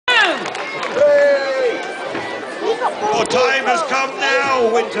Your time has come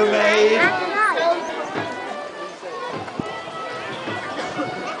now, Winter Maid.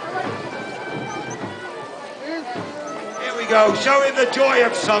 Here we go, showing the joy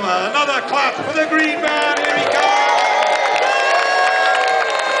of summer. Another clap for the green man. Here he comes.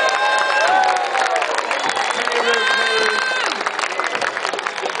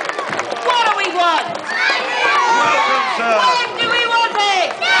 What do we want? Welcome, sir. When do we want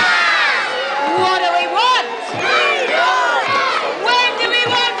it? What do we want? When do we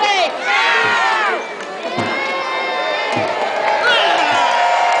want it?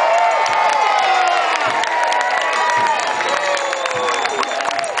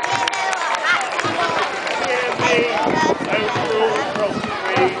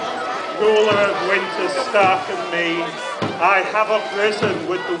 Ruler of winter, stark and mean, I have uprisen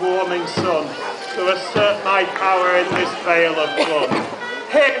with the warming sun to assert my power in this vale of clun.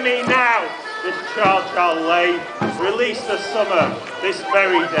 Hear me now, this charge I'll lay, release the summer this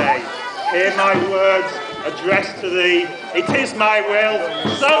very day. Hear my words addressed to thee, it is my will,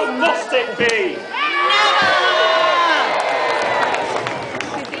 so must it be.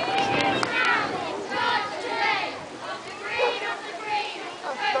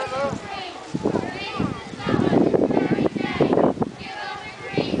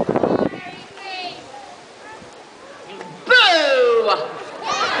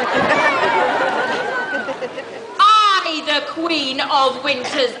 Queen of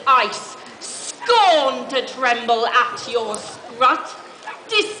winter's ice, scorn to tremble at your strut,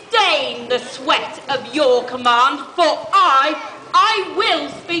 disdain the sweat of your command, for I will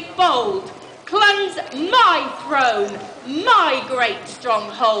speak bold. Clun's my throne, my great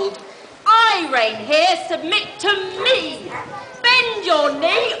stronghold. I reign here, submit to me. Bend your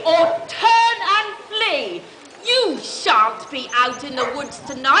knee or turn and flee. You shan't be out in the woods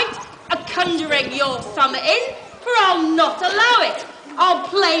tonight, a-conjuring your summer in, for I'll not allow it. I'll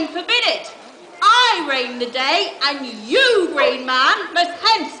plain forbid it. I reign the day, and you, green man, must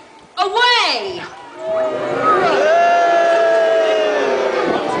hence away.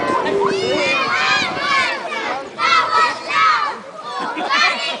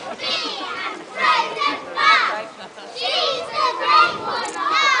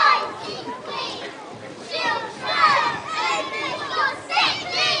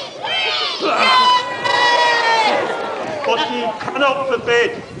 But you cannot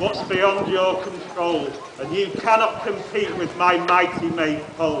forbid what's beyond your control, and you cannot compete with my mighty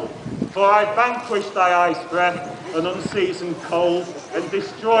maypole. For I vanquish thy ice breath and unseasoned cold, and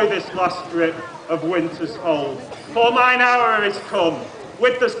destroy this last drip of winter's hold. For mine hour is come,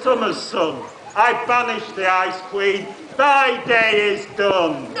 with the summer's sun. I banish the ice queen, thy day is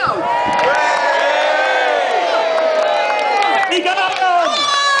done. No. Be gone!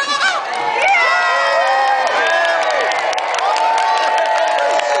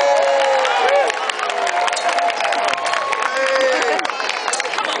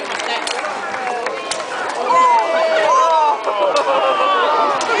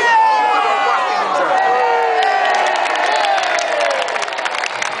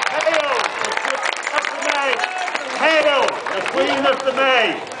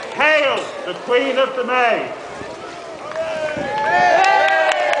 Hail, the Queen of the May!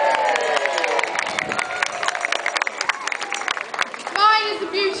 Mine is the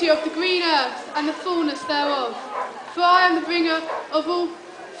beauty of the green earth and the fullness thereof, for I am the bringer of all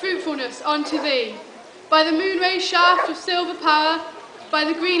fruitfulness unto thee. By the moon-rays shaft of silver power, by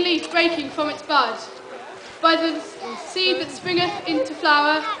the green leaf breaking from its bud, by the seed that springeth into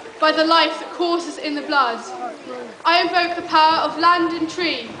flower, by the life that courses in the blood. I invoke the power of land and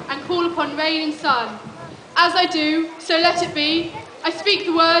tree, and call upon rain and sun. As I do, so let it be. I speak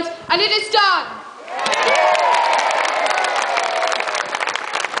the word, and it is done!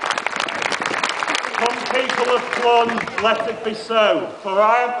 Come, people of Clun, let it be so, for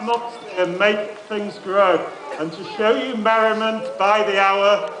I must make things grow. And to show you merriment by the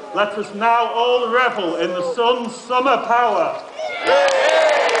hour, let us now all revel in the sun's summer power.